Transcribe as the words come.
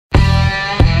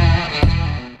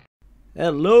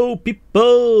Hello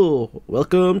people!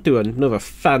 Welcome to another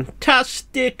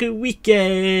fantastic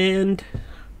weekend!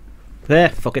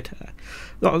 Fuck it.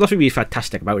 Nothing really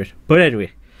fantastic about it. But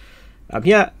anyway, I'm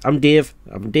here, I'm Dave,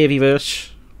 I'm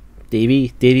Davyverse.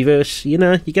 Davyverse, you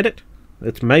know, you get it?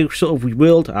 It's my sort of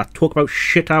world. I talk about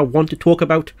shit I want to talk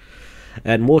about.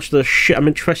 And most of the shit I'm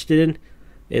interested in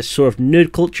is sort of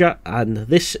nerd culture, and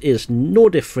this is no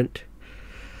different.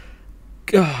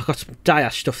 Oh, I got some dire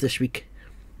stuff this week.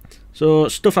 So,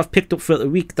 stuff I've picked up for the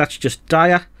week that's just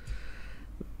dire.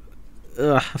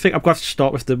 I think I'm going to have to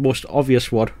start with the most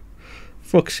obvious one.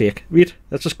 Fuck's sake. Wait,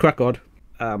 let's just crack on.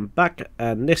 I'm back,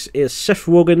 and this is Seth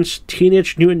Rogen's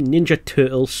Teenage Mutant Ninja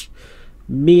Turtles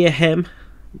Mayhem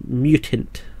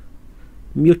Mutant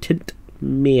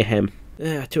Mayhem.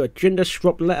 To a gender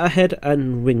swap letterhead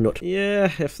and wingnut.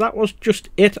 Yeah, if that was just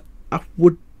it, I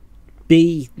would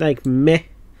be like meh.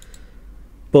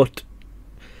 But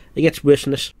it gets worse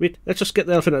than this. Wait, let's just get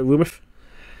the elephant out of the room with.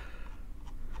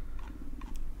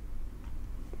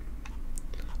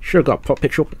 Sure got a pop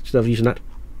picture up instead of using that.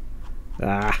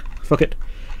 Fuck it.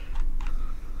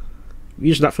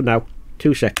 Using that for now.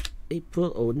 2 sec.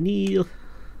 April O'Neil.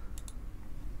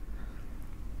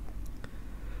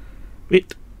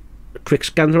 Wait. Quick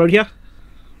scans around here.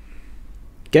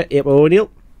 Get April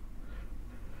O'Neil.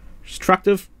 She's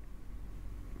attractive.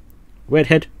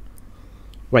 Redhead.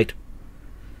 Right.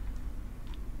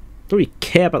 Don't really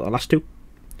care about the last two.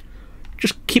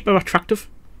 Just keep her attractive.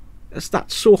 Is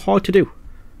that so hard to do?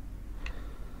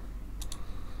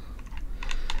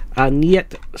 And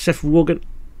yet Seth Rogen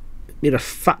made a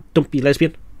fat dumpy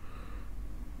lesbian.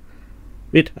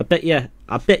 Wait, I bet you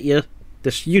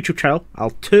this YouTube channel,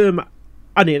 I'll term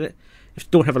unnamed it if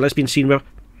they don't have a lesbian scene with her.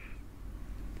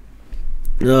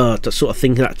 Oh, it's the sort of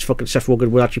thing that fucking Seth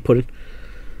Rogen will actually put in.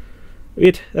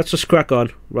 Wait, let's just crack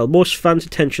on. Well, most fans'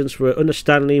 attentions were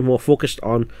understandably more focused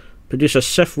on producer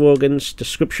Seth Rogen's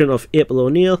description of April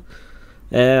O'Neil,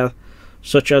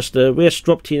 such as the waist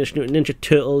drop Teenage Mutant Ninja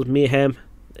Turtles Mayhem.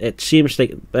 It seems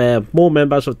like more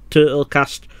members of the Turtle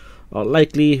cast are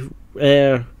likely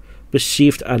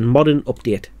received a modern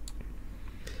update.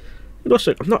 And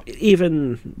also, I'm not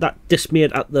even that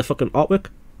dismayed at the fucking artwork.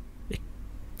 It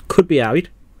could be alright,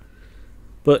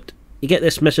 but you get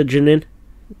this messaging in.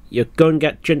 You're going to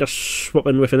get gender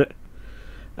swapping within it.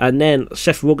 And then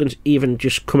Seth Rogen's even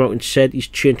just come out and said he's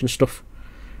changing stuff.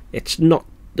 It's not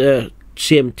the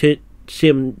same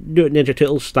Ninja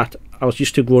Turtles that I was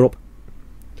used to growing up.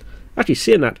 Actually,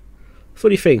 saying that,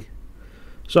 funny thing.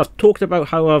 So I've talked about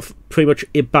how I've pretty much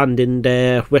abandoned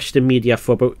Western media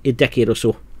for about a decade or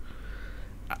so.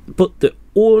 But the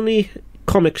only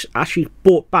comics I actually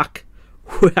bought back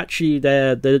were actually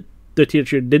the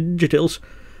Teenage Mutant Ninja Turtles.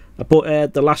 I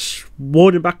bought the last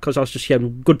warning back because I was just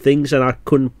hearing good things and I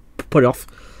couldn't put it off.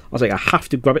 I was like, I have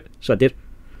to grab it, so I did.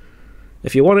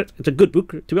 If you want it, it's a good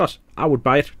book. To be honest, I would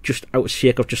buy it just out of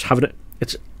sake of just having it.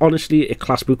 It's honestly a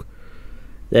class book.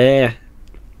 That's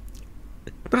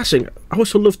thing. I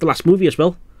also loved the last movie as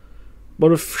well.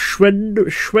 One of Shredder.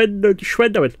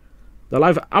 The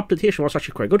live adaptation was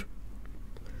actually quite good.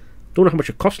 Don't know how much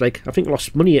it cost. Like, I think I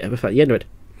lost money at the end of it.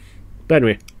 But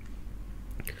anyway.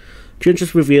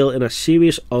 Changes revealed in a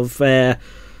series of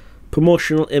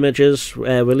promotional images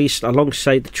released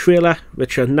alongside the trailer,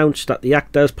 which announced that the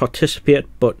actors participate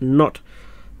but not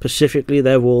specifically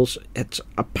their roles. It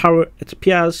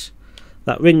appears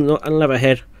that Wingnut and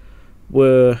Leatherhead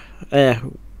will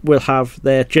have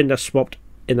their gender swapped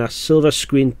in a silver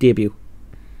screen debut.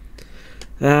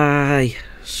 Aye,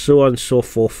 so on and so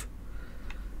forth.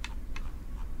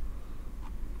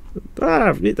 They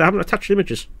haven't attached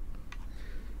images.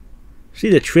 See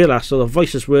the trailer, so the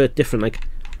voices were different, like.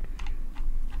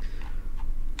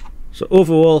 So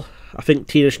overall, I think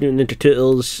Teenage Mutant Ninja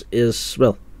Turtles is,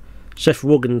 well, Seth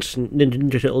Rogen's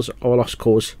Ninja Turtles are a lost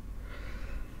cause.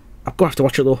 I'm gonna have to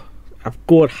watch it though. I'm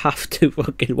gonna have to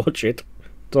fucking watch it.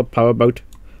 It's on Paramount.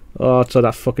 Oh, it's on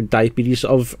that fucking diabetes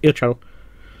of your channel.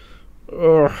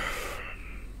 Oh.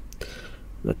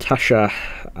 Natasha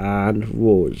and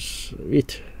Rose.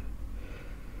 Right.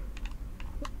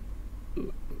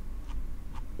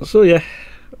 So yeah,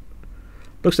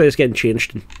 looks like it's getting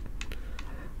changed.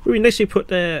 Really nicely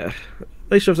put nice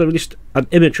to have released an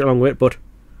image along with it, but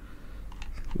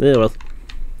yeah, well,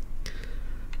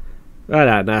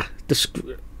 nah.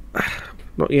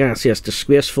 Not yeah, see, it's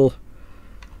disgraceful.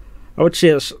 I would say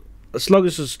as long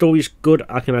as the story's good,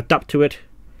 I can adapt to it,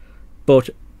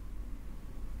 but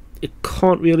it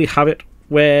can't really have it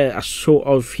where a sort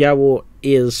of hero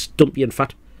is dumpy and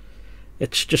fat.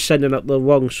 It's just sending out the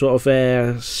wrong sort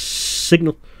of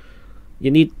signal. You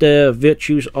need the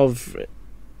virtues of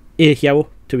a hero,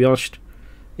 to be honest.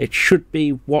 It should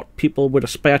be what people would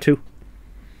aspire to,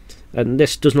 and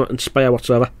this does not inspire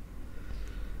whatsoever.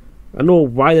 I know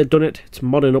why they've done it. It's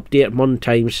modern update, modern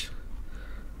times.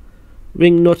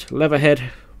 Wingnut,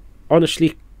 Leatherhead,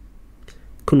 honestly,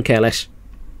 couldn't care less.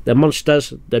 They're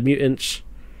monsters, they're mutants.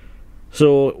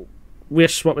 So,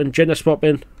 race swapping, gender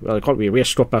swapping, well, it can't be a race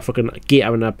swap, a fucking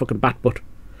gator and a fucking bat butt.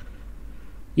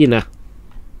 You know.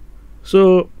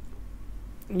 So,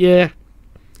 yeah.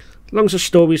 As long as the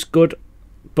story's good,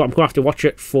 but I'm going to have to watch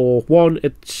it for, one,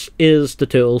 it is the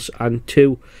Turtles, and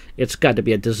two, it's got to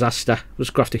be a disaster. I'm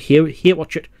just going to have to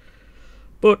watch it.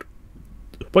 But,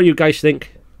 what do you guys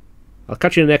think? I'll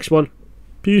catch you in the next one.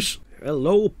 Peace.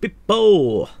 Hello,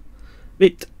 people.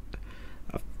 Wait,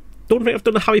 I don't think I've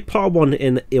done a Harry Potter one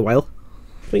in a while.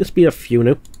 I think it's been a few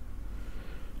now.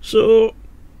 So,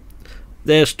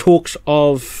 there's talks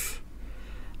of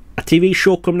a TV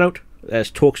show coming out.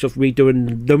 There's talks of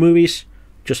redoing the movies.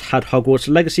 Just had Hogwarts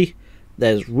Legacy.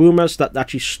 There's rumours that they're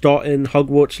actually starting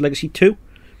Hogwarts Legacy 2.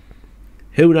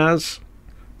 Who knows?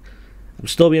 I'm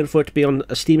still waiting for it to be on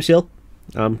a Steam sale.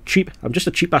 I'm cheap. I'm just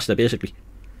a cheap bastard, basically.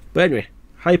 But anyway,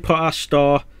 Harry Potter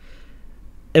star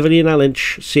Evelina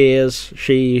Lynch says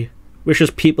she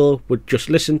wishes people would just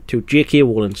listen to J.K.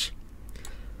 Rowling.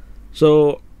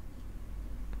 So,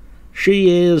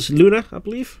 she is Luna, I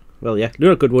believe. Well, yeah,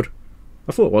 Luna Goodwood.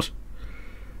 I thought it was.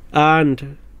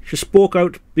 And she spoke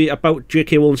out about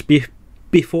J.K. Rowling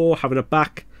before having her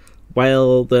back,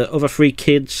 while the other three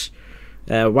kids,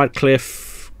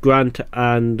 Radcliffe, Grant,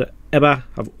 and Emma,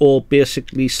 have all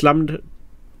basically slammed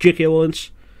J.K. Rowling.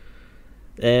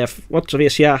 What's of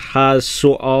here has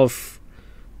sort of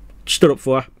stood up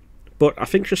for her, but I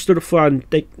think she stood up for her in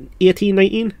like 18,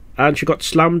 19, and she got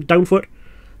slammed down for it.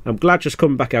 I'm glad she's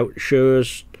coming back out.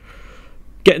 She's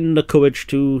getting the courage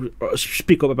to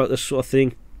speak up about this sort of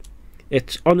thing.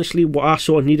 It's honestly what I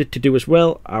sort of needed to do as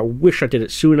well. I wish I did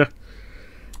it sooner.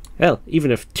 Hell,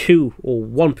 even if 2 or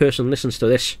 1 person listens to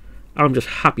this, I'm just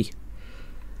happy.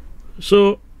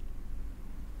 So,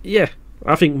 yeah,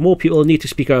 I think more people need to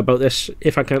speak out about this.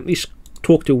 If I can at least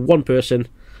talk to 1 person,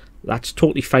 that's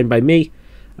totally fine by me.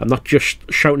 I'm not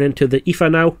just shouting into the ether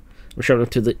now. I'm shouting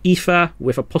into the ether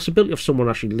with a possibility of someone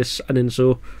actually listening,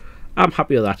 so I'm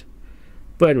happy with that.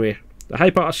 But anyway, the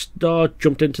Harry Potter star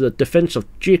jumped into the defence of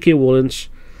J.K. Rowling.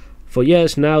 For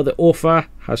years now, the author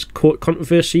has caught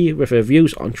controversy with her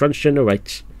views on transgender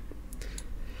rights.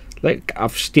 Like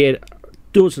I've stated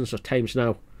dozens of times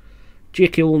now,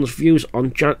 J.K. Rowling's views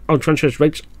on transgender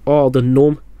rights are the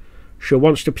norm. She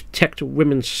wants to protect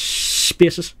women's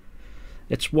spaces.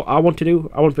 It's what I want to do.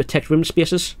 I want to protect women's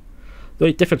spaces. The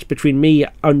only difference between me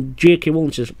and J.K.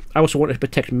 Rowling is I also want to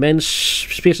protect men's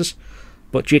spaces,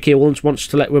 but J.K. Rowling wants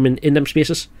to let women in them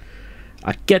spaces.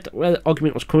 I get where the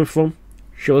argument was coming from.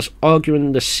 She was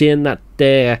arguing the saying that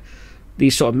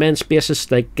these sort of men's spaces,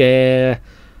 like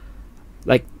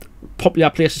popular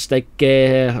places like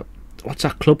what's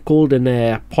that club called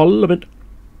in Parliament?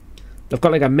 They've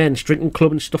got like a men's drinking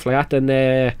club and stuff like that,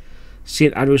 and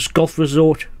St Andrews Golf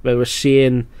Resort, where we're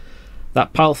saying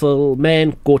that powerful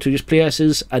men go to these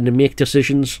places and they make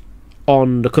decisions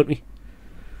on the country.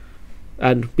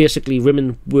 And basically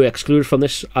women were excluded from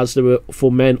this, as they were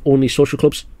for men only social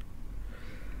clubs.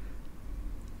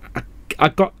 I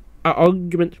got an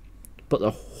argument, but the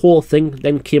whole thing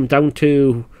then came down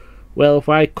to, well,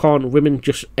 why can't women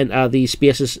just enter these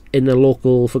spaces in the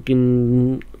local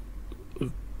fucking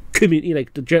community,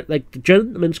 like the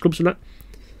gentlemen's clubs and that?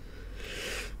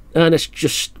 And it's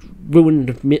just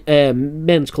ruined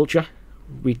men's culture.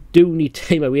 We do need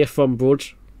time away from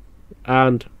broads,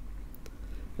 and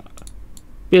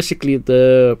basically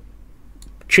the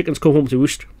chickens come home to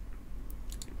roost.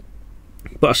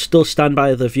 But I still stand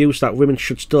by the views that women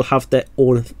should still have their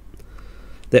own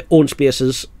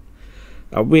spaces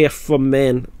away from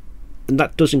men, and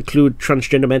that does include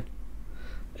transgender men.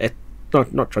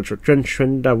 Not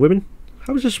transgender women.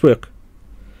 How does this work?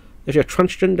 If you're a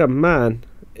transgender man,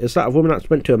 is that a woman that's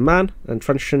meant to a man, and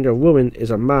transgender woman is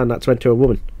a man that's meant to a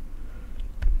woman?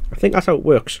 I think that's how it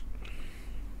works.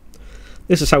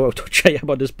 This is how I'll touch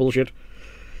about this bullshit.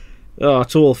 Oh,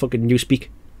 it's all fucking newspeak.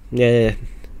 Yeah,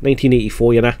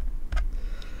 1984, you know.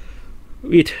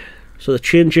 Wait, so they're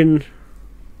changing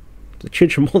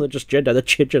more than just gender, they're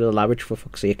changing the language, for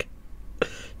fuck's sake.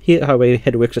 Hear how my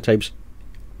head works at times.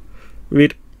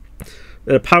 Read.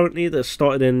 And apparently they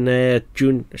started in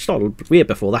June. It started way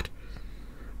before that.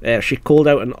 She called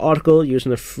out an article using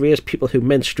the phrase "people who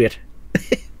menstruate."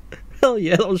 Hell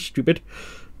yeah, that was stupid.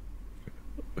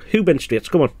 Who menstruates?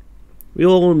 Come on. We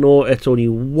all know it's only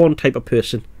one type of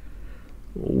person.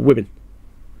 Women.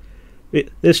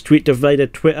 This tweet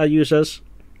divided Twitter users.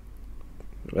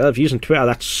 Well, if you're using Twitter,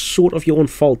 that's sort of your own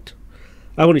fault.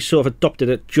 I only sort of adopted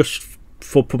it just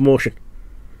for promotion.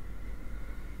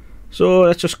 So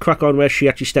let's just crack on where she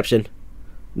actually steps in.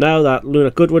 Now that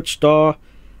Luna Lovegood star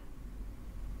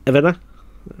Evelina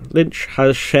Lynch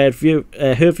has shared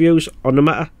her views on the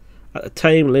matter. At the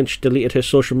time, Lynch deleted her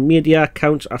social media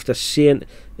accounts after saying,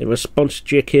 in response to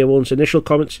J.K. Rowling's initial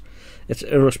comments, it's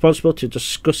irresponsible to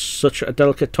discuss such a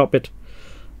delicate topic.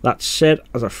 That said,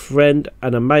 as a friend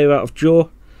and admirer of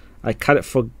Jo, I cannot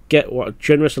forget what a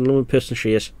generous and loving person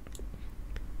she is.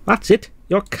 That's it.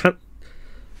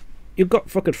 You got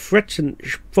fucking threats and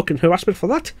fucking harassment for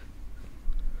that?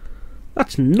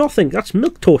 That's nothing. That's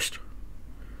milquetoast.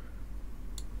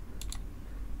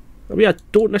 I mean, I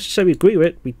don't necessarily agree with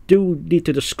it. We do need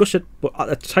to discuss it, but at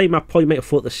the time I probably might have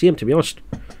thought the same, to be honest.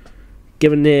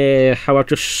 Given how I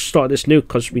just started this new,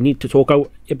 because we need to talk out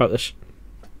about this.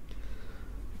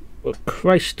 But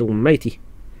Christ almighty.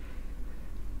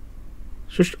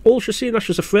 So all she's saying that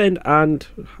she's a friend and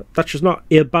that she's not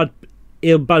a bad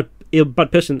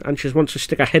person, and she wants to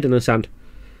stick her head in the sand.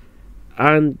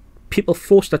 And people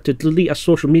forced her to delete her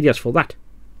social medias for that.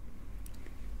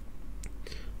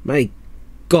 My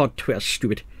God, Twitter's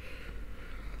stupid.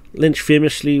 Lynch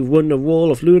famously won the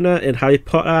role of Luna in Harry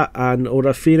Potter and Order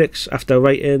of Phoenix after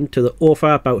writing to the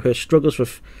author about her struggles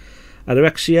with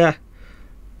anorexia.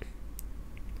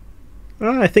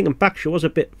 I think I'm back. She was a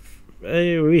bit...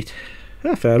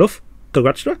 fair enough.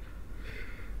 Congrats to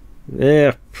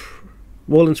her.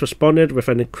 Rowling responded with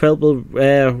an incredible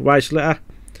wise letter,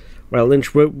 while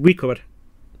Lynch recovered.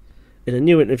 In a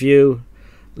new interview,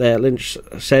 Lynch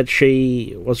said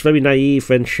she was very naive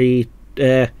when she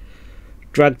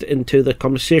dragged into the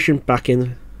conversation back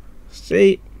in...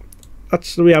 See,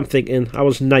 that's the way I'm thinking. I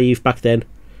was naive back then.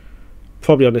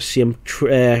 Probably on the same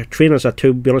train as that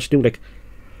too, to be honest. Like,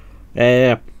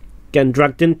 getting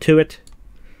dragged into it.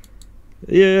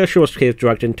 Yeah, she was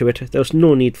dragged into it. There was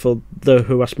no need for the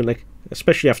harassment, like,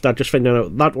 especially after just finding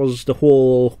out that was the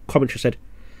whole comment she said.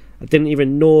 I didn't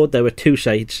even know there were two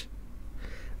sides.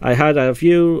 I had a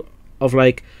view of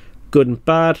like good and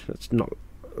bad. It's not.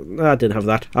 I didn't have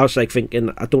that. I was like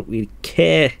thinking, I don't really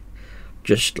care.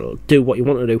 Just do what you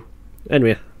want to do.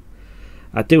 Anyway,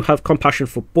 I do have compassion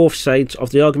for both sides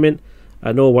of the argument.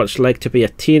 I know what it's like to be a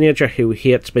teenager who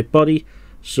hates my body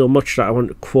so much that I want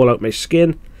to crawl out my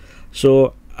skin.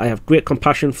 So I have great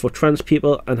compassion for trans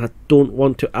people and I don't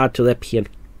want to add to their pain.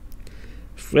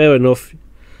 Fair enough.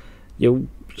 You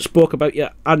spoke about your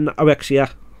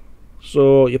anorexia,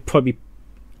 so you're probably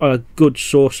a good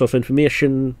source of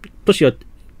information. Plus you're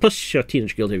a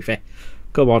teenage girl, to be fair.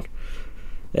 Come on.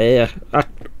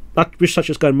 That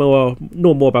researcher's going to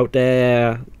know more about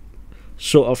their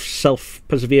sort of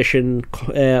self-preservation,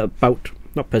 about...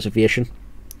 Not preservation.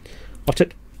 What's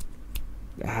it?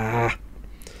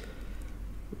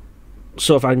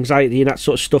 Sort of anxiety and that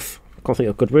sort of stuff. Can't think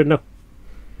of a good word now.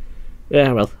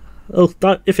 Yeah, well.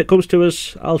 If it comes to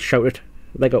us, I'll shout it.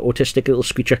 Like an autistic little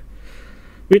screecher.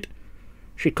 Right.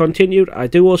 She continued, I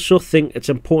do also think it's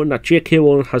important that J.K.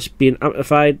 Rowling has been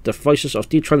amplified the voices of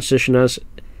detransitioners.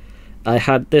 I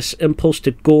had this impulse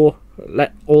to go,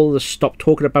 let all the stop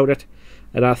talking about it,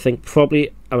 and I think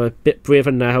probably I'm a bit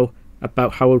braver now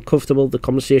about how uncomfortable the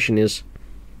conversation is.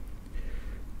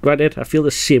 Granted, I feel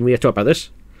the same way I talk about this.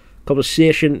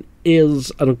 Conversation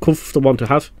is an uncomfortable one to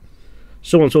have.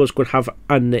 Someone's always going to have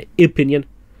an opinion,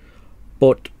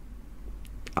 but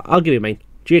I'll give you mine.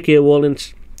 J.K. Rowling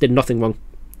did nothing wrong.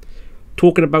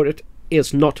 Talking about it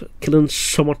is not killing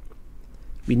someone.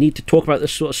 We need to talk about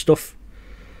this sort of stuff.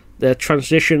 The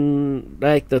transition,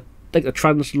 like the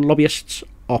trans lobbyists,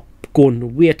 are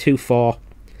going way too far.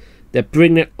 They're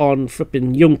bringing it on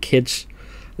flipping young kids.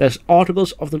 There's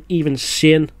articles of them even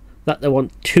saying that they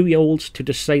want 2-year-olds to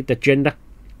decide their gender.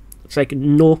 It's like,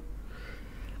 no.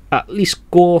 At least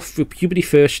go through puberty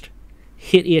first.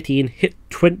 Hit 18, hit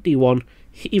 21,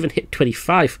 even hit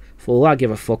 25, for all I give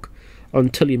a fuck,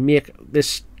 until you make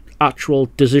this actual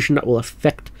decision that will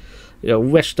affect the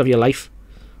rest of your life.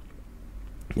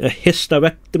 A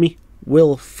hysterectomy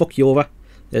will fuck you over.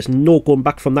 There's no going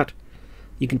back from that.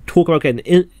 You can talk about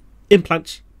getting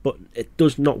implants, but it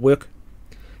does not work.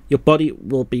 Your body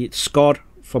will be scarred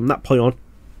from that point on.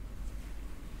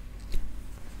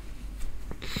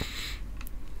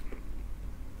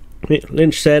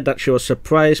 Lynch said that she was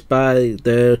surprised by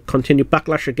the continued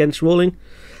backlash against Rowling,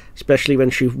 especially when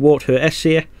she wrote her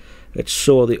essay. It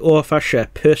saw the author share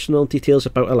personal details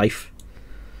about her life.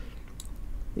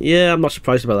 Yeah, I'm not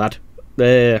surprised about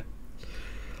that.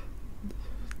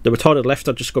 The retarded left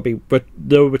are just going to be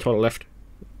the retarded left.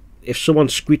 If someone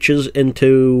screeches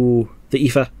into the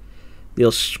ether.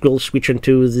 They'll scroll switch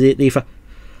into the ether.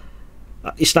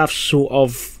 Staff sort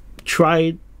of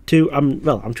tried to, I'm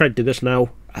trying to do this now.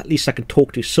 At least I can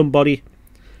talk to somebody.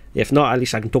 If not, at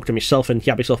least I can talk to myself and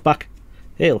yab myself back.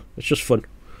 Hell, it's just fun.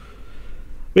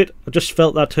 But I just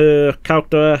felt that her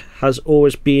character has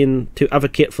always been to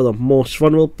advocate for the most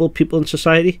vulnerable people in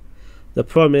society. The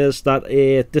problem is that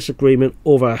a disagreement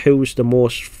over who's the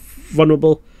most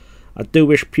vulnerable. I do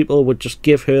wish people would just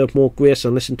give her more grace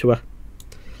and listen to her.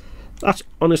 That's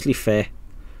honestly fair.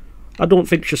 I don't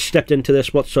think she stepped into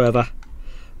this whatsoever,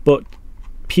 but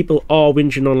people are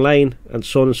whinging online and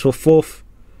so on and so forth.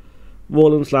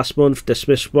 Rowling last month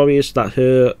dismissed worries that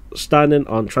her standing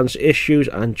on trans issues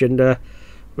and gender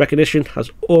recognition has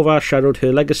overshadowed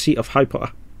her legacy of Harry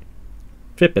Potter.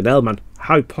 Flippin' hell, man.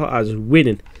 Harry Potter is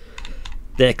winning.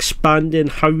 The expanding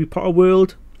Harry Potter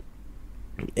world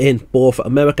in both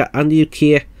America and the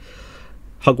UK.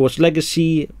 Hogwarts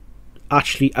Legacy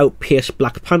actually outpaced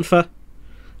Black Panther.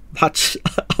 That's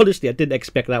honestly, I didn't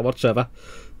expect that whatsoever.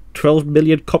 12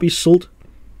 million copies sold.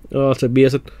 Oh, it's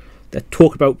amazing. They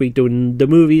talk about redoing the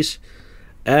movies,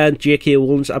 and J.K.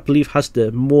 Rowling, I believe, has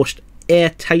the most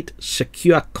airtight,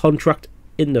 secure contract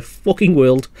in the fucking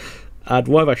world, and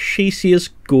whatever she says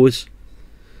goes.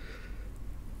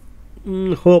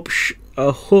 I hope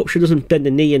she doesn't bend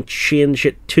the knee and change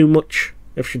it too much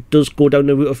if she does go down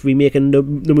the route of remaking the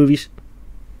movies.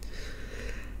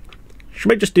 She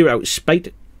might just do it out of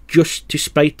spite, just to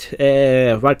spite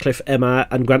Radcliffe, Emma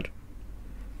and Grant.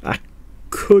 I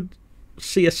could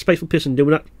see a spiteful person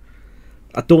doing that.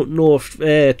 I don't know if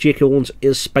J.K. Rowling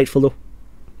is spiteful though.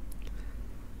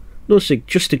 No,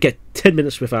 just to get 10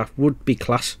 minutes with her would be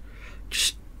class.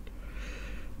 Just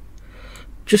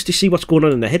to see what's going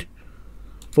on in their head.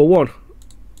 For one,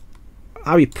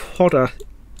 Harry Potter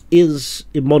is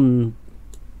a modern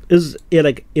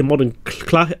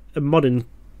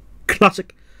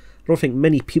classic. I don't think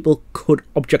many people could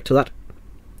object to that.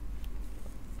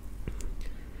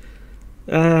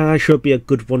 I should be a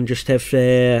good one just to have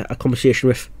a conversation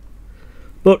with.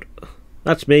 But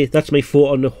that's me. That's my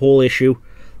thought on the whole issue.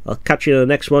 I'll catch you in the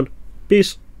next one.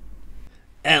 Peace.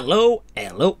 Hello.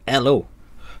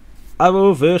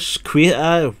 Arrowverse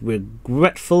creator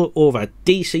regretful over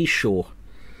DC show.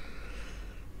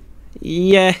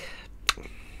 Yeah,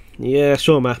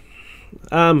 so am I.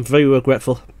 I'm very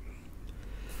regretful.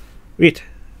 Wait.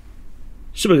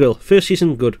 Supergirl, first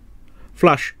season good.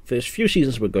 Flash, first few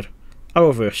seasons were good.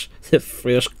 Arrowverse, the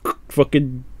first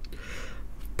fucking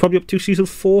probably up to season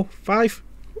 4, 5.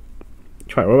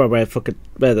 Try to remember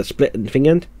where the split and thing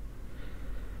end.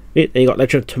 Wait, then you got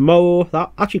Legend of Tomorrow.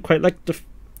 That I actually quite liked the.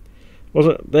 Was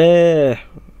it the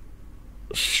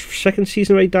second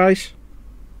season where he dies?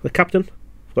 The captain?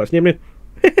 Forgot his name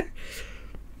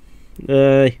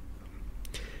now.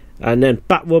 And then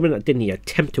Batwoman, I didn't even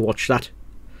attempt to watch that.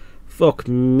 Fuck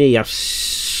me, I've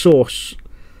so.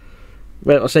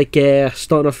 Well, it was like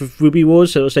starting off with Ruby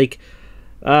Rose, so it was like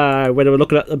when they were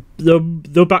looking at the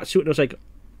Batsuit, and it was like,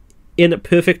 ain't it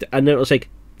perfect? And then it was like,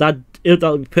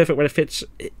 that'll be perfect when it fits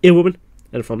a woman.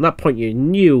 And from that point, you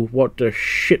knew what the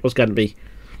shit was going to be.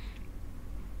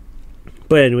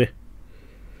 But anyway,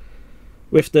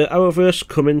 with the Arrowverse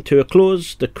coming to a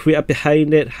close, the creator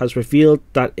behind it has revealed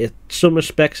that in some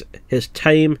respects, his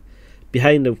time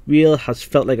behind the wheel has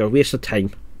felt like a waste of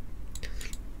time.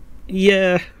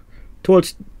 Yeah,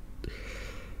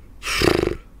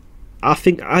 I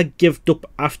think I gave up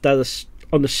after this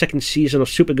on the second season of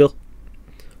Supergirl.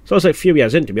 So I was like a few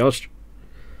years in, to be honest.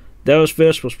 The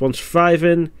Arrowverse was once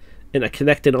thriving in a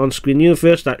connected on-screen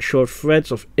universe that showed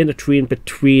threads of intertwine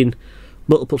between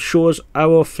multiple shows: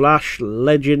 Arrow, Flash,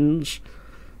 Legends,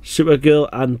 Supergirl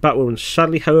and Batwoman.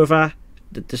 Sadly, however,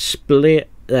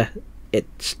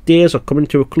 its days are coming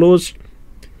to a close.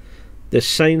 The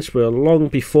signs were long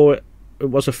before it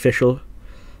was official.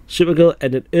 Supergirl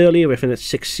ended early within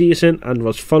its 6th season and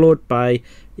was followed by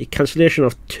a cancellation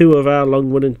of 2 of our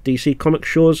long-running DC comic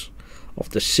shows of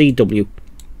the CW.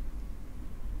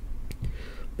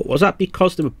 But was that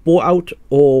because they were bought out,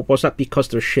 or was that because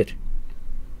they were shit?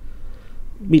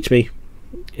 Beats me.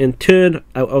 In turn,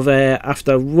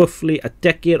 after roughly a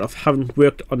decade of having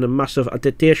worked on the massive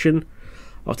adaptation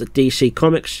of the DC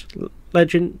Comics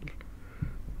legend,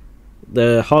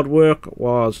 the hard work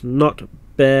was not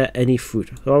bear any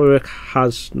fruit. The hard work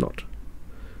was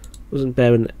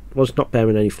not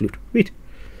bearing any fruit. Wait,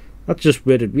 that's just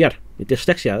worded weird. The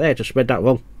dyslexia there just read that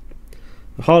wrong.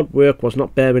 The hard work was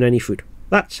not bearing any fruit.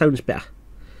 That sounds better.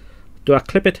 Do I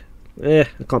clip it? I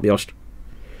can't be asked.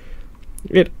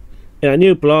 In a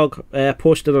new blog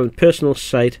posted on a personal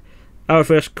site,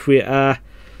 Arrowverse creator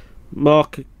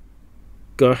Mark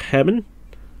Edgar Herman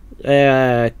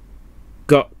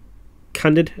got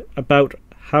candid about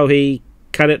how he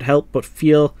cannot help but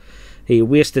feel he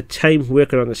wasted time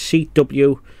working on the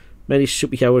CW many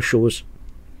superhero shows.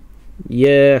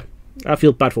 Yeah, I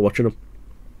feel bad for watching them.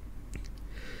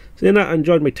 Saying that, I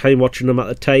enjoyed my time watching them at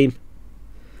the time.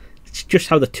 It's just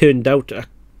how they turned out.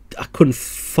 I couldn't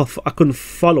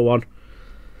follow on.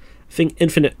 I think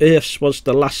Infinite Earths was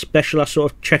the last special I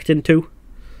sort of checked into.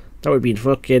 That would have been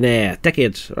fucking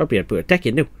decades. That would be about a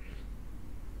decade now.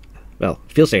 Well,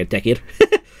 it feels like a decade.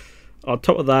 On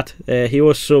top of that, he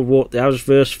also wrote the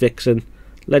Arrowverse Vixen,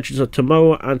 Legends of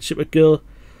Tomorrow and Supergirl,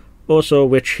 also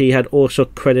which he had also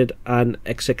credited and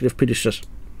executive producers.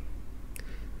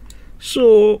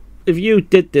 So, if you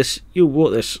did this, you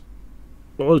wrote this,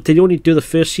 well, did you only do the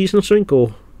first season or something,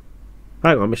 or...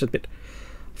 Hang on, I missed a bit.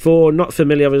 For not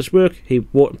familiar with his work, he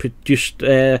wrote and produced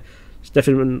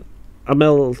Stephen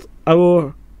Amell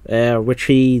Arrow, which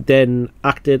he then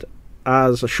acted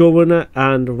as a showrunner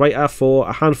and writer for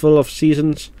a handful of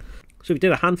seasons. So he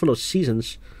did a handful of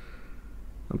seasons.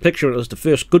 I'm picturing it as the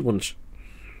first good ones.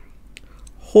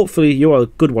 Hopefully you are a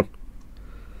good one.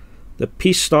 The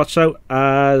piece starts out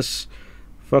as...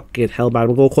 Fucking hell, man,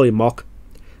 we're going to call you Mark.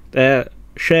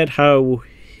 Shared how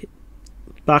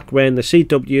back when the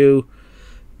CW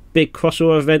big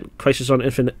crossover event, Crisis on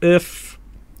Infinite Earth,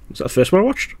 was that the first one I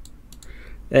watched?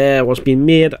 Was being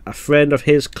made, a friend of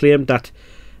his claimed that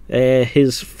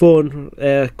his phone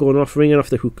going off, ringing off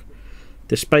the hook.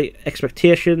 Despite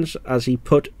expectations, as he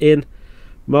put in,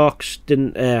 Mark's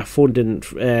phone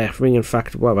didn't ring, in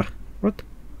fact, whatever. What?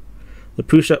 The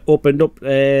producer opened up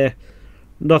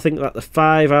nothing that the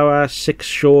 5-hour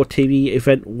 6-show TV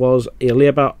event was a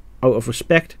labour out of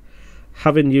respect,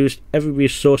 having used every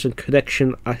resource and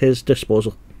connection at his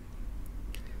disposal.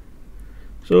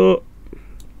 So,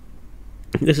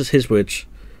 this is his words.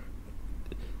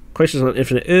 Crisis on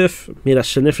Infinite Earth made a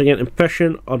significant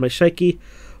impression on my psyche,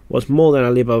 was more than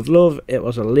a labour of love, it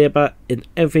was a labour in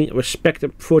every respect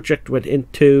and project went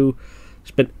into,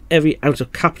 spent every ounce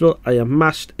of capital I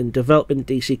amassed in developing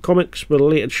DC Comics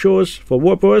related shows for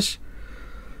Warner Bros.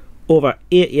 Over an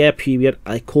 8-year period,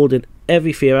 I called in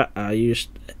every favour, I used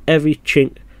every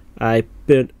chink, I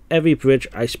burnt every bridge,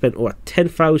 I spent over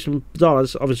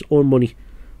 $10,000 of his own money.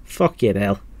 Fucking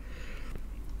hell.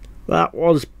 That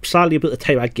was sadly about the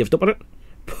time I gave up on it,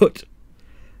 but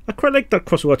I quite liked that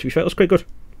crossover, to be fair. It was quite good.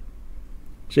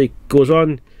 So he goes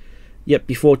on, yet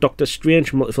before Doctor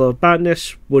Strange Multiple of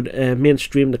Madness would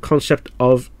mainstream the concept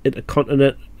of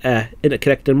interconnected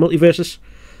multiverses,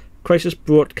 Crisis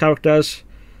brought characters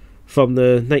from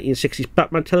the 1960s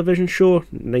Batman television show,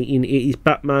 1980s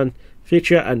Batman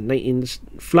feature and 1990s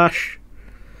Flash,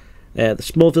 the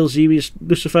Smallville series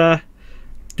Lucifer,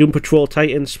 Doom Patrol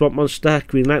Titans, Swamp Monster,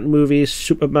 Green Lantern movies,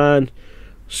 Superman,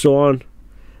 so on.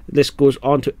 This goes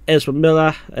on to Ezra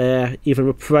Miller,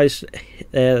 even reprised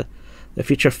the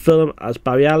feature film as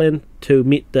Barry Allen to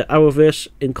meet the Arrowverse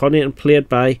incarnate and played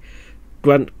by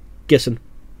Grant Gustin.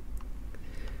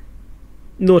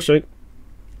 No, sorry.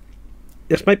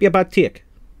 This might be a bad take,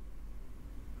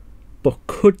 but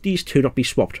could these two not be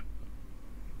swapped?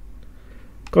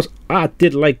 Because I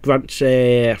did like Grant's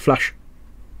Flash.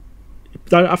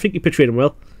 I think he portrayed him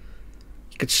well.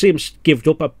 You could see him give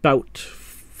up about...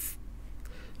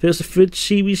 There's the third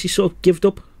series he sort of gave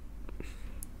up.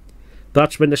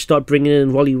 That's when they started bringing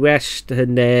in Wally West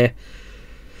and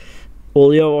all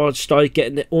the other ones started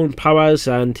getting their own powers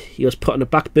and he was put on the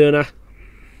back burner.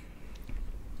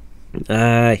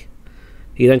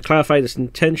 He then clarified his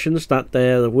intentions that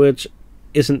the words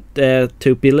isn't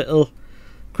to belittle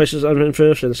Crisis on Infinite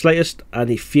Earth in the slightest, and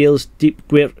he feels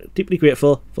deeply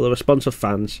grateful for the response of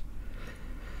fans.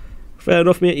 Fair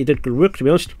enough, mate, you did good work, to be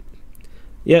honest.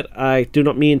 Yet, I do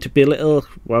not mean to belittle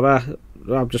whatever.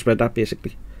 I've just read that,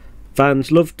 basically. Fans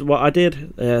loved what I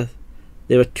did. There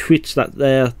were tweets, that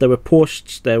there were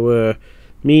posts, there were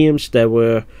memes, there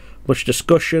were much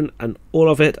discussion, and all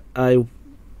of it I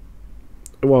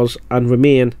was and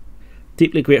remain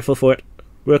deeply grateful for it.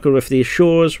 Working with these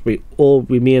shows, we all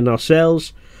remain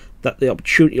ourselves, that the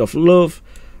opportunity of love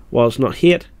was not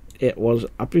hate, it was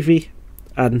apathy,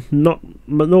 and no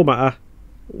matter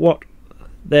what,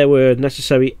 there were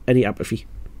necessary any apathy.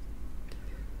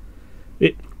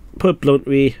 Put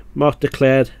bluntly, Mark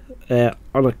declared,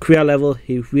 on a career level,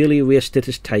 he really wasted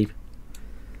his time.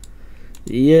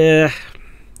 Yeah,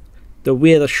 the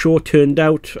way the show turned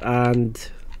out, and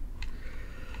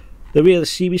the way the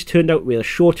series turned out, the way the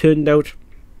show turned out,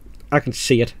 I can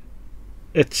see it.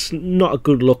 It's not a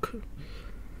good look.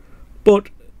 But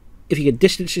if you can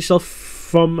distance yourself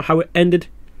from how it ended,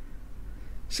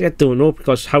 See, I don't know,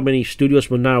 because how many studios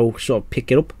will now sort of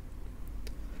pick it up.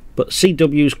 But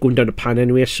CW's going down the pan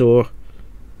anyway, so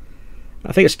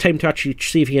I think it's time to actually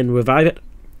see if you can revive it,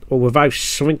 or revive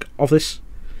something of this.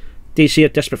 DC are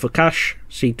desperate for cash,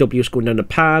 CW's going down the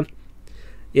pan.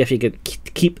 If you can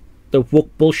keep the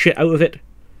woke bullshit out of it,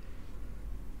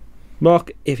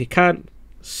 Mark, if you can,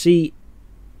 see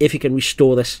if you can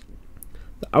restore this.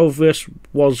 The Arrowverse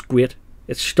was great.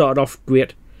 It started off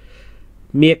great.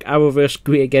 Make Arrowverse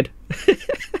great again.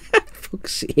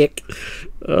 Fuck's sake.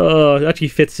 Oh, it actually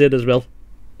fits in as well.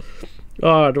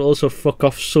 Oh, and also fuck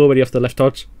off so many of the left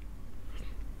odds.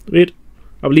 Right,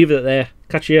 I'll leave it there.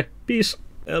 Catch you. Peace.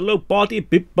 Hello, party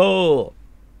people.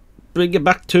 Bring it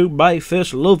back to my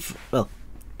first love. Well,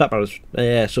 Batman.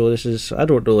 So this is, I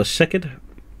don't know, a second.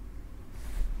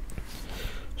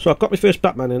 So I got my first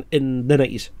Batman in the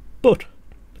 90s, but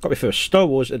I got my first Star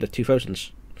Wars in the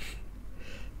 2000s.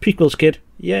 Prequels kid,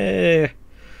 yeah.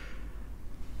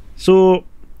 So,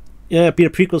 yeah, being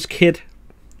a prequels kid,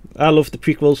 I love the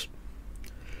prequels.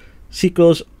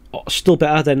 Sequels are still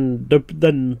better than the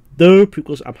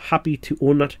prequels. I'm happy to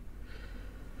own that.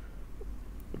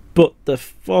 But the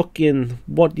fucking,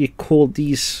 what do you call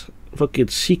these fucking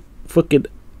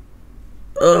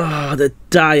the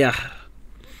dire.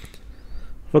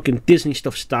 Fucking Disney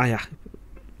stuff's dire.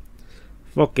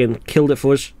 Fucking killed it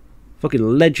for us.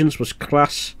 Fucking Legends was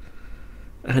class.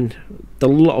 And the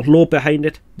lot of lore behind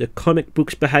it. The comic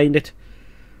books behind it.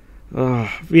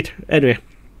 Anyway.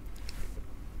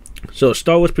 So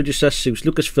Star Wars producer sues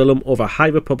Lucasfilm over High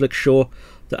Republic show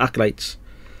The Acolytes.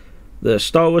 The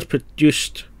Star Wars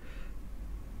produced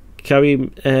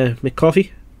Carrie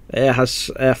McCarthy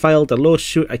has filed a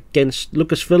lawsuit against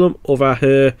Lucasfilm over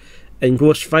her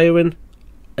engrossed firing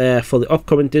for the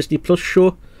upcoming Disney Plus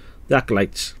show, The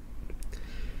Acolytes.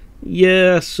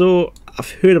 Yeah, so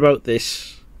I've heard about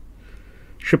this.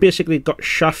 She basically got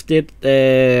shafted.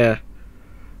 There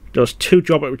was 2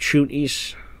 job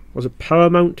opportunities. Was it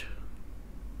Paramount?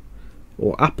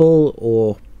 Or Apple?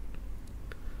 Or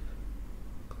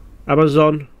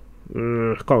Amazon?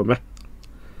 I can't remember.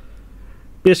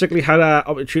 Basically had an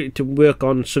opportunity to work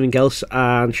on something else,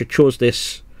 and she chose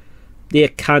this. They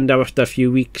canned her after a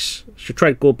few weeks. She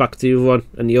tried to go back to the other one,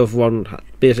 and the other one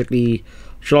basically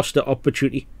she lost the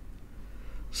opportunity.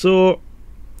 So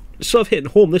sort of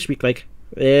hitting home this week, like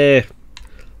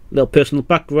little personal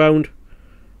background.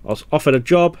 I was offered a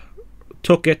job,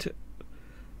 took it.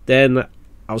 Then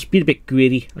I was being a bit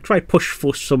greedy. I tried to push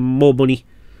for some more money.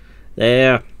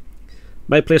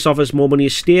 My place offers more money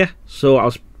to stay, so I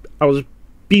was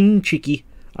being cheeky.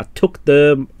 I took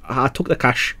the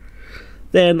cash.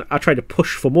 Then I tried to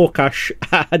push for more cash,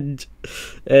 and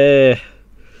they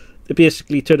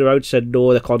basically turned around and said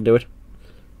no, they can't do it.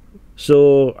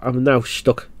 So I'm now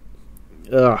stuck.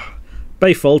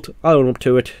 By fault, I own up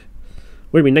to it.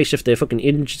 Would have been nice if the fucking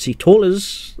agency told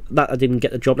us that I didn't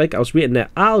get the job. Like, I was waiting there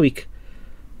all week,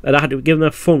 and I had to give them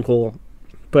a phone call.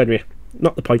 But anyway,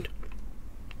 not the point.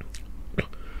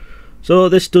 So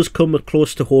this does come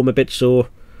close to home a bit. So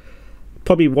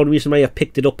probably one reason why I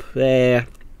picked it up. I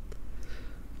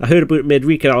heard about it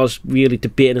midweek and I was really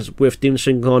debating is it worth doing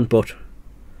something on, but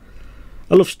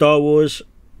I love Star Wars,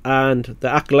 and The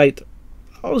Acolyte,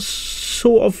 I was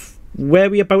sort of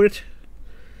wary about it.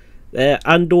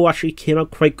 Andor actually came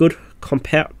out quite good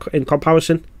in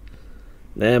comparison.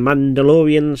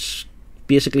 Mandalorians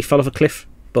basically fell off a cliff,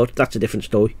 but that's a different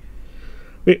story.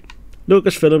 Right.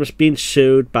 Lucasfilm has been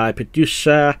sued by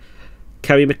producer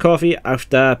Carrie McCarthy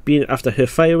after her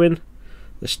firing.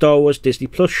 The Star Wars Disney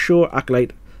Plus show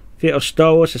Acolyte Fate of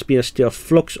Star Wars has been a state of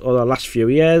flux over the last few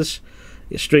years.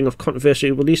 A string of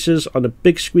controversial releases on the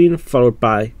big screen, followed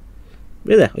by...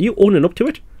 Really? Are you owning up to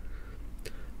it?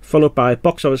 Followed by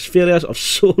box office failures of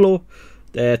Solo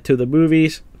to the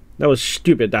movies. That was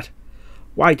stupid, that.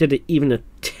 Why did it even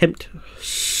attempt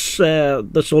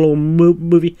the Solo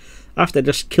movie after they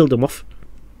just killed him off?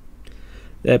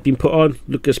 Been put on.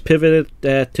 Lucas pivoted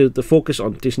to the focus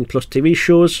on Disney Plus TV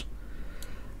shows.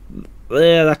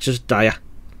 That's just dire.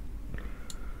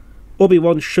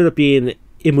 Obi-Wan should have been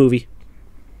a movie.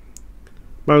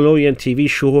 Mandalorian TV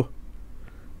show.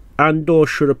 Andor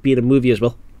should have been a movie as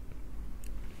well.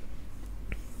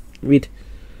 Read.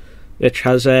 Which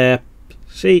has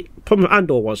see, problem with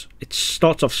Andor was it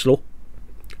starts off slow.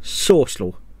 So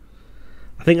slow.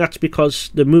 I think that's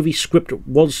because the movie script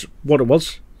was what it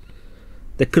was.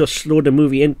 They could have slowed the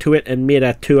movie into it and made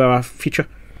a 2-hour feature.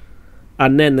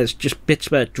 And then there's just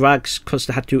bits where it drags because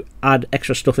they had to add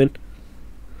extra stuff in.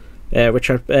 Which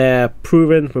have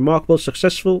proven remarkable,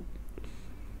 successful.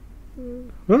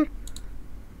 What?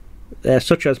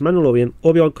 such as Mandalorian,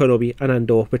 Obi-Wan Kenobi, and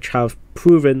Andor, which have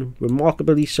proven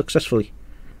remarkably successfully.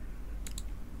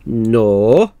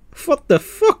 No. What the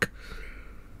fuck?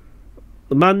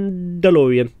 The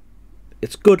Mandalorian.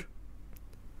 It's good.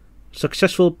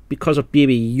 Successful because of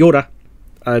Baby Yoda.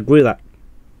 I agree with that.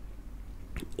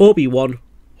 Obi-Wan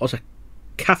was a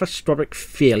catastrophic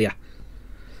failure.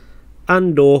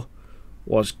 Andor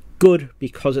was good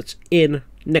because it's in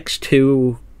next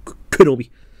to Kenobi.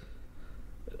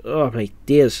 Oh my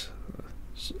days.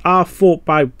 I thought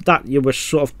by that you were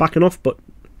sort of backing off, but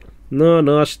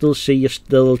no, I still see you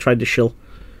still trying to shill.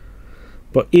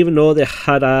 But even though they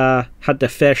had their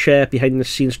fair share behind the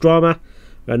scenes drama,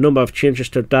 a number of changes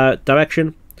to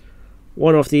direction,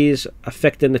 one of these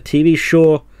affecting the TV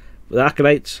show, the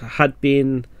Acolytes had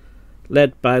been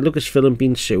led by Lucasfilm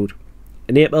being sued.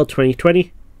 In April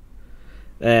 2020,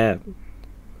 not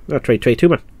 2022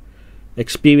 man,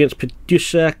 experienced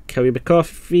producer Kerry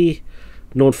McCarthy,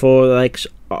 known for the likes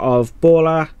of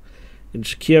Bola,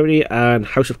 Insecurity and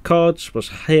House of Cards, was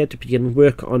hired to begin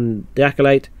work on The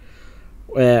Acolyte,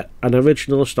 an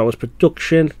original Star Wars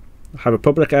production, High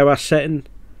Republic era setting.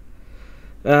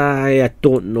 I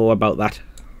don't know about that.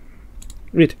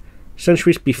 Right.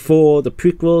 Centuries before the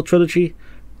prequel trilogy,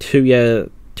 2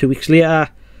 weeks later,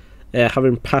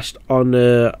 having passed on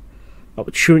the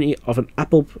opportunity of an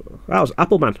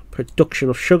Appleman production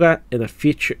of Sugar in a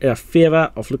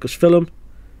favour of Lucasfilm.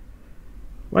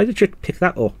 Why did you pick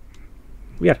that up?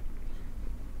 Weird.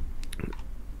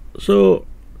 So,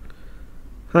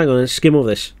 hang on, let's skim over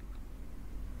this.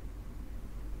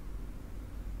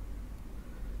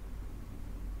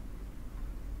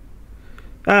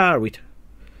 Right.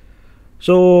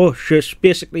 So, she's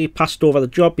basically passed over the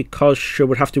job because she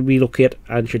would have to relocate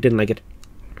and she didn't like it.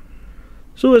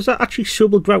 So, is that actually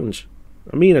suitable grounds?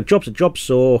 I mean, a job's a job,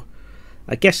 so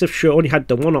I guess if she only had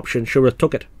the one option, she would have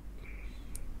took it.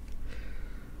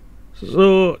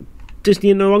 So,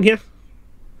 Disney in the wrong here?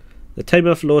 The time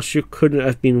of lawsuit couldn't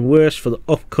have been worse for the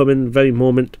upcoming very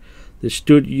moment the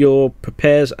studio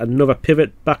prepares another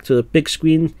pivot back to the big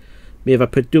screen. Maybe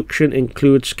production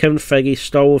includes Kevin Feige's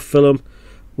Star Wars film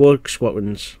Rogue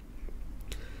Squadrons.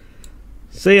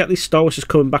 Say at least Star Wars is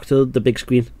coming back to the big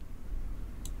screen.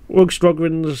 Rogue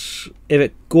Squadrons, if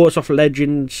it goes off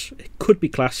Legends, it could be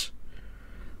class.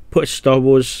 Put it Star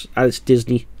Wars and it's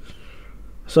Disney.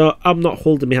 So I'm not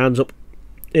holding my hands up.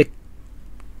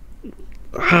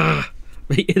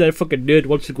 That fucking nerd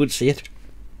wants to go and see it.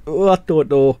 Oh, I don't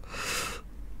know.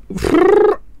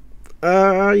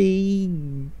 I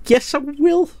guess I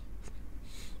will.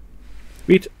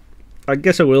 Wait, I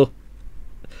guess I will.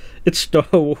 It's Star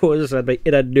Wars and my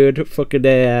inner nerd fucking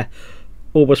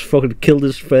almost fucking killed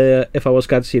us for if I was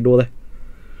going to say no there.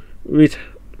 Wait.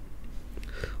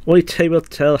 Only time will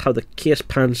tell how the case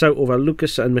pans out over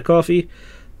Lucas and McCarthy,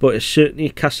 but it certainly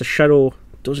casts a shadow,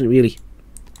 doesn't really.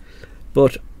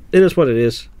 But it is what it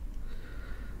is.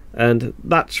 And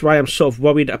that's why I'm sort of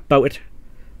worried about it.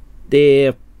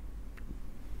 They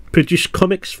produce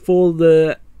comics for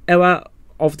the era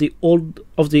of the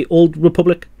old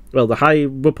Republic, well, the High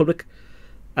Republic,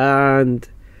 and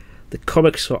the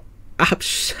comics are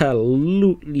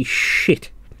absolutely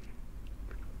shit.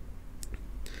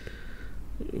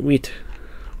 Wait,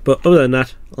 but other than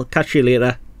that, I'll catch you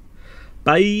later.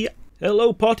 Bye.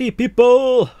 Hello, party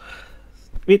people.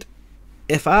 Wait,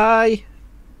 if I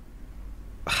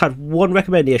had one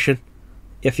recommendation,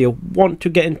 if you want to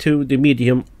get into the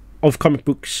medium of comic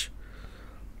books,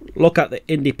 look at the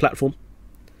indie platform.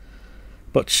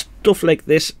 But stuff like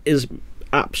this is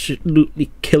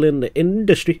absolutely killing the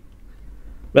industry.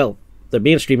 Well, the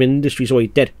mainstream industry is already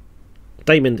dead.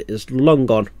 Diamond is long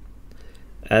gone.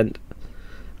 And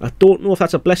I don't know if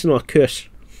that's a blessing or a curse.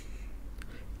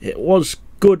 It was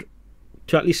good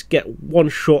to at least get one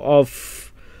stop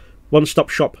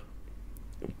shop.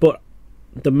 But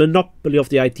the monopoly of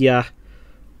the idea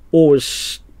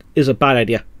always is a bad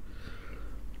idea.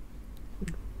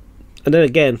 And then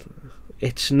again,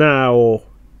 it's now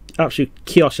absolute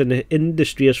chaos in the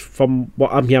industry, as from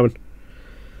what I'm hearing.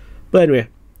 But anyway,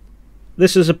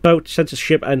 this is about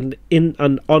censorship and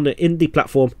on the indie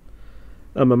platform.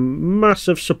 I'm a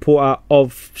massive supporter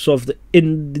of sort of the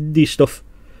indie stuff.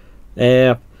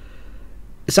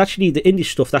 It's actually the indie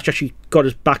stuff that's actually got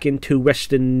us back into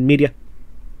Western media.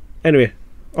 Anyway,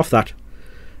 off that.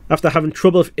 After having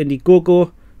trouble with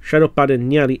Indiegogo, shadow banning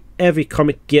nearly every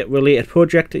Comic Gate related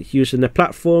project using the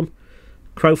platform,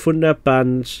 Crowdfunder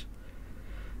bans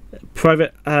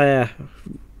Private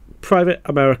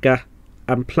America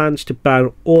and plans to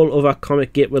ban all other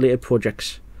Comic Gate related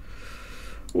projects.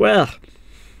 Well,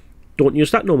 don't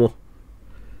use that no more.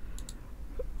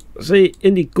 see,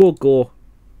 Indiegogo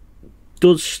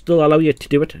does still allow you to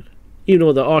do it. Even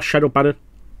though they are shadow banning,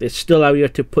 they still allow you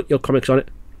to put your comics on it.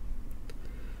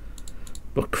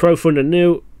 But Crowdfunding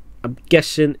now, I'm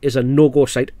guessing, is a no-go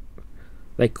site.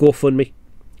 Like GoFundMe.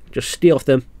 Just stay off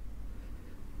them.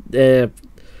 I've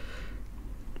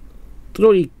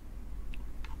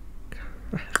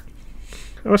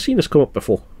seen this come up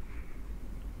before.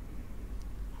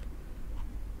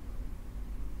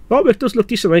 Oh, it does look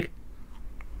decent, like.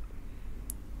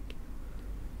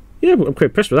 Yeah, I'm quite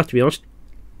impressed with that, to be honest.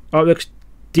 Artwork's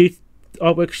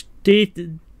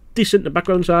decent. The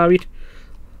backgrounds are right.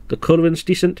 The colouring's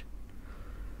decent.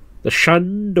 The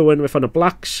shadowing with on the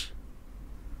blacks.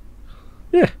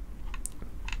 Yeah.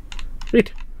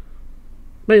 Right.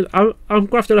 I'm going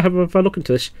to have to have a look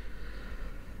into this.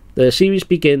 The series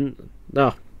begins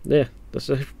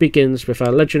with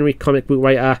a legendary comic book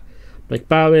writer, Mike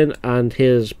Barron, and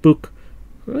his book.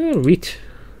 Oh, read.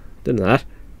 Didn't know that.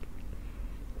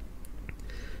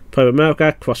 Private America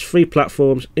across 3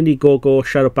 platforms: Indiegogo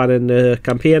shadow banning the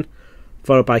campaign,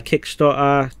 followed by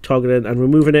Kickstarter targeting and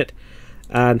removing it,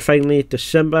 and finally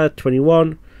December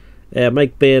 21,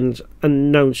 Mike Baines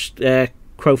announced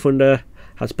crowdfunder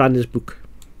has banned his book.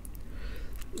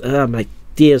 Oh my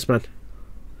days, man!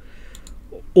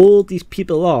 All these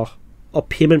people are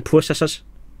payment processors.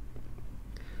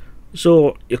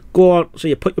 So you go on, so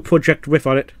you put your project riff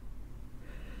on it.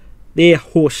 They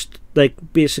host, like,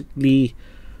 basically,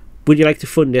 would you like to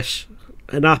fund this?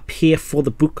 And I pay for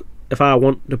the book if I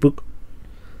want the book.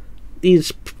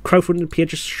 These crowdfunding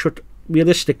pages should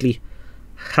realistically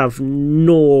have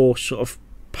no sort of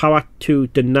power to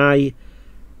deny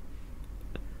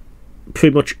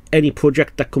pretty much any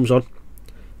project that comes on.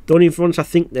 The only ones I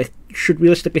think they should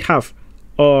realistically have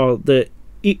are the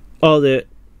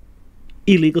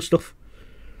illegal stuff.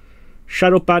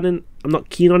 Shadow banning, I'm not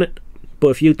keen on it, but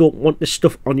if you don't want this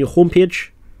stuff on your homepage,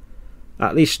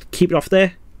 at least keep it off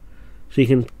there, so you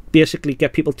can basically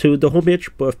get people to the homepage.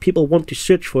 But if people want to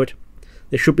search for it,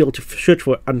 they should be able to search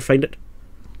for it and find it.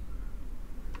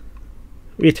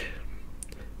 Right.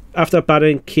 After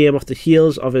banning came off the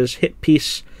heels of his hit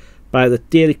piece by the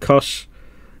Daily Kos,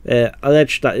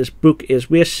 alleged that his book is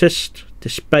racist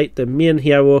despite the main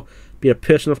hero being a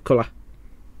person of colour.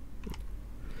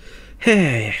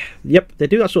 Hey, yep, they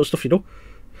do that sort of stuff, you know.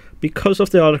 Because of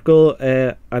the article,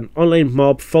 an online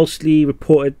mob falsely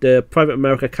reported the Private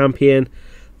America campaign.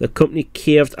 The company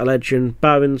caved, alleging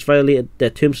Barron's violated their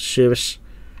terms of service.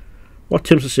 What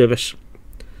terms of service?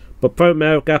 But Private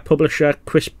America publisher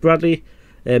Chris Bradley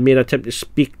made an attempt to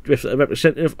speak with a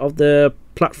representative of the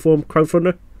platform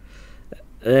crowdfunder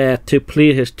to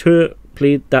plead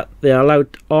that they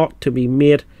allowed art to be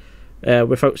made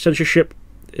without censorship.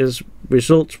 His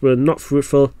results were not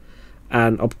fruitful,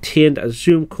 and obtained a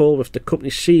Zoom call with the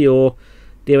company's CEO,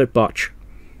 David Barch.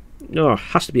 Oh,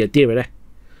 has to be a David, eh?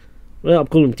 Well, I'm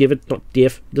calling him David, not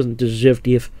Dave. He doesn't deserve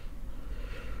Dave.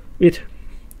 Right.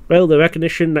 Well, the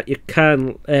recognition that you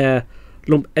can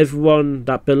lump everyone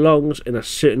that belongs in a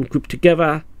certain group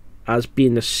together as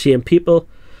being the same people,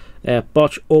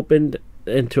 Barch opened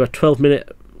into a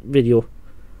 12-minute video.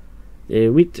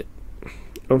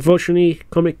 Unfortunately,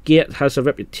 ComicGate has a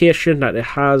reputation that it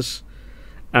has,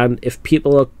 and if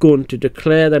people are going to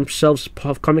declare themselves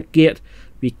part of ComicGate,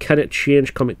 we cannot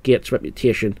change ComicGate's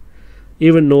reputation.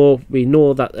 Even though we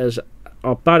know that there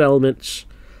are bad elements,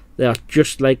 they are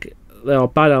just like there are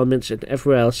bad elements in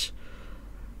everywhere else.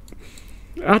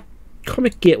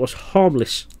 ComicGate was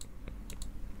harmless.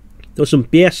 There was some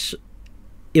BS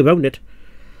around it,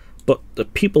 but the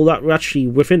people that were actually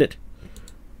within it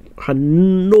had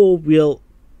no real...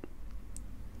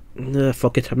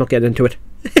 fuck it, I'm not getting into it.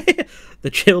 The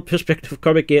general perspective of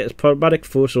ComicGate is problematic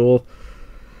for us all,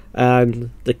 and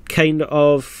the kind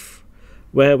of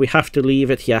where we have to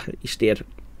leave it here, he stated.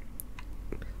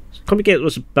 ComicGate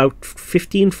was about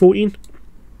 15, 14,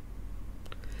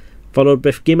 followed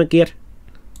with Gamergate,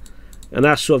 and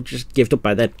I sort of just gave up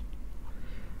by then.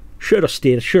 Should have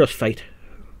stayed, should have fight.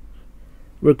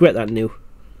 Regret that now.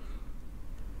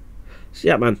 So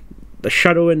yeah, man, the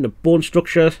shadowing, the bone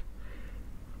structure,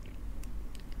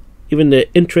 even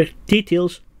the intricate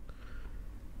details,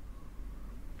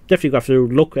 definitely got to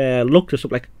look this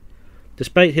up. Like,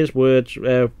 despite his words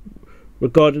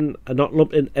regarding not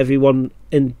lumping everyone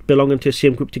in belonging to the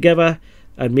same group together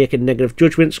and making negative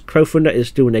judgments, Crowdfunder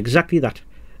is doing exactly that.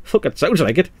 Fuck, it sounds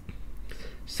like it.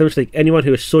 Sounds like anyone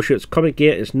who associates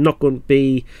ComicGate is not going to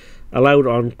be allowed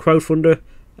on Crowdfunder,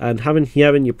 and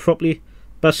hearing you properly,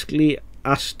 basically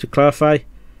asked to clarify.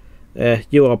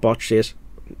 You are Botch says.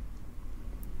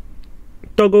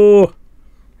 Doggo!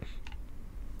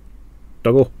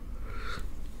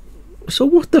 So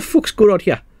what the fuck's going on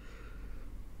here?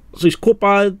 So he's caught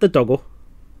by the doggo.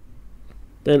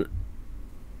 Then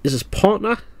is his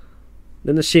partner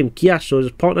in the same gear, so is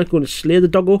his partner going to slay the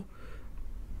doggo?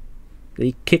 Then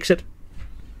he kicks it.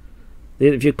 The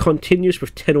interview continues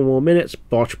with 10 or more minutes,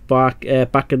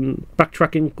 backtracking,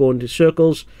 going in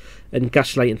circles, and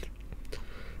gaslighting.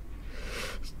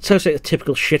 Sounds like the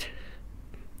typical shit.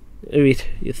 You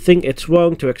think it's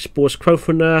wrong to expose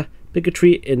crowdfunder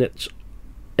bigotry in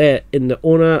the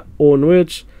owner own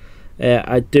words.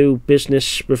 I do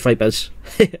business with vipers.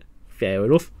 Fair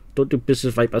enough. Don't do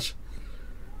business with vipers.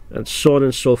 And so on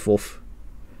and so forth.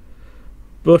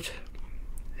 But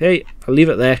hey, I'll leave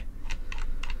it there.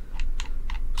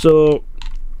 So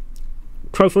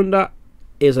crowdfunder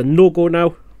is a no-go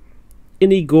now.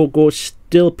 Indiegogo is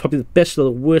still probably the best of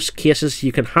the worst cases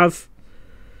you can have.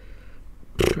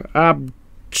 I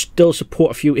still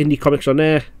support a few indie comics on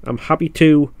there. I'm happy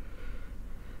to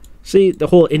see the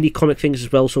whole indie comic things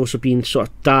as well. Has also been sort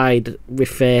of died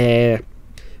with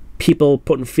people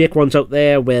putting fake ones out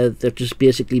there where they've just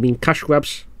basically been cash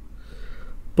grabs.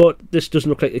 But this doesn't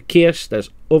look like a case.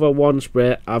 There's other ones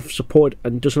where I've supported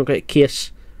and doesn't look like a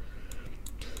case.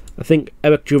 I think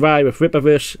Eric Jurai with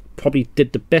Ripperverse probably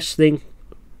did the best thing,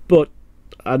 but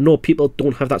I know people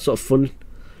don't have that sort of fun.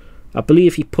 I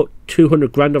believe he put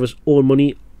 200 grand of his own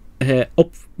money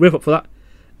up for that,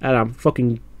 and I'm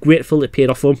fucking grateful it paid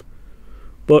off for him.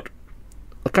 But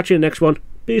I'll catch you in the next one.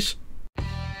 Peace.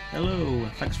 Hello,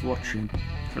 thanks for watching.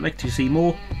 If you'd like to see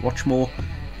more, watch more.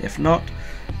 If not,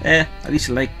 at least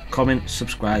like, comment,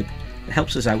 subscribe. It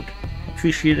helps us out.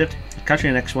 Appreciate it. I'll catch you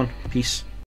in the next one. Peace.